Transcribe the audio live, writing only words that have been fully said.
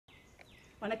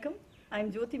Vanakkam, I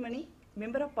am Jothimani,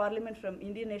 Member of Parliament from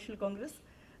Indian National Congress,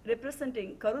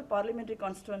 representing Karur Parliamentary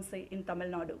Constituency in Tamil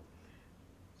Nadu.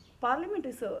 Parliament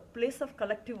is a place of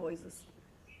collective voices,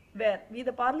 where we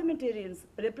the parliamentarians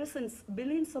represents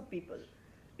billions of people.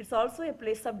 It's also a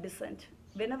place of dissent,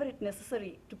 whenever it's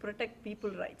necessary to protect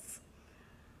people's rights.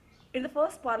 In the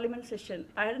first Parliament session,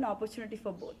 I had an opportunity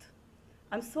for both.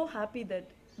 I'm so happy that,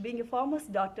 being a farmer's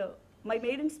daughter, my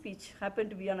maiden speech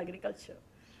happened to be on agriculture.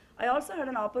 I also had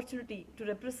an opportunity to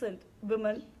represent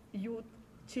women, youth,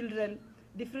 children,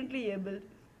 differently abled,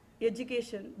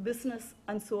 education, business,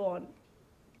 and so on.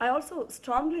 I also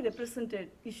strongly represented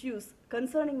issues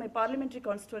concerning my parliamentary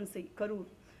constituency, Karur,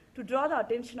 to draw the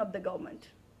attention of the government.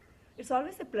 It's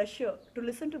always a pleasure to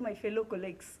listen to my fellow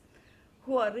colleagues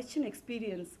who are rich in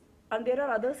experience, and there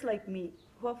are others like me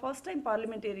who are first-time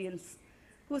parliamentarians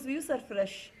whose views are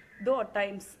fresh, though at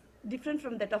times different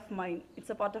from that of mine. It's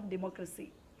a part of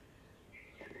democracy.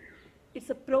 It's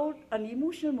a proud and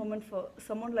emotional moment for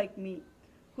someone like me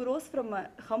who rose from a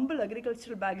humble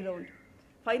agricultural background,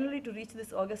 finally to reach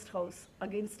this august house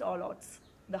against all odds.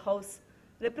 The house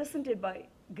represented by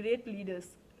great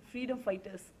leaders, freedom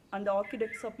fighters, and the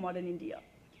architects of modern India.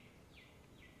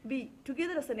 We,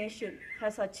 together as a nation,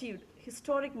 has achieved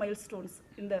historic milestones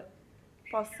in the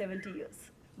past 70 years.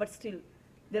 But still,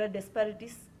 there are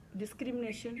disparities,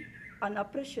 discrimination, and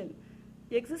oppression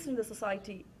exist in the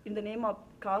society in the name of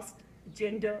caste,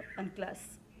 gender, and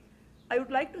class. I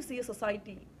would like to see a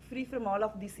society free from all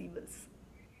of these evils.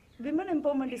 Women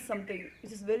empowerment is something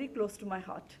which is very close to my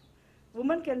heart.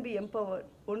 Women can be empowered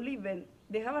only when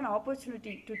they have an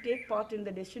opportunity to take part in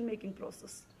the decision-making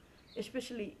process,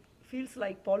 especially fields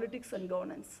like politics and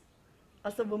governance.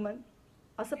 As a woman,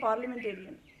 as a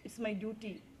parliamentarian, it's my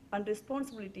duty and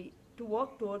responsibility to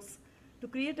work towards to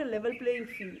create a level playing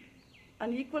field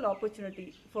and equal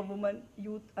opportunity for women,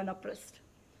 youth, and oppressed.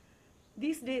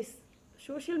 These days,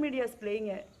 social media is playing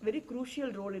a very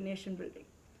crucial role in nation building.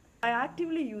 I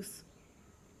actively use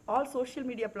all social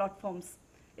media platforms,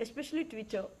 especially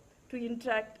Twitter, to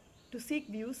interact, to seek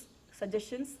views,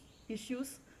 suggestions,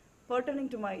 issues pertaining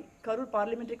to my Karur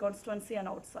Parliamentary Constituency and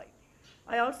outside.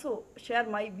 I also share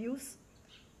my views,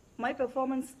 my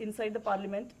performance inside the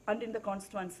Parliament and in the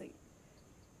constituency.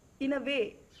 In a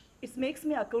way, it makes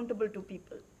me accountable to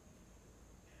people.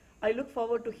 I look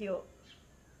forward to hear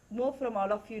more from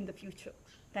all of you in the future.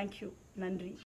 Thank you. Nandri.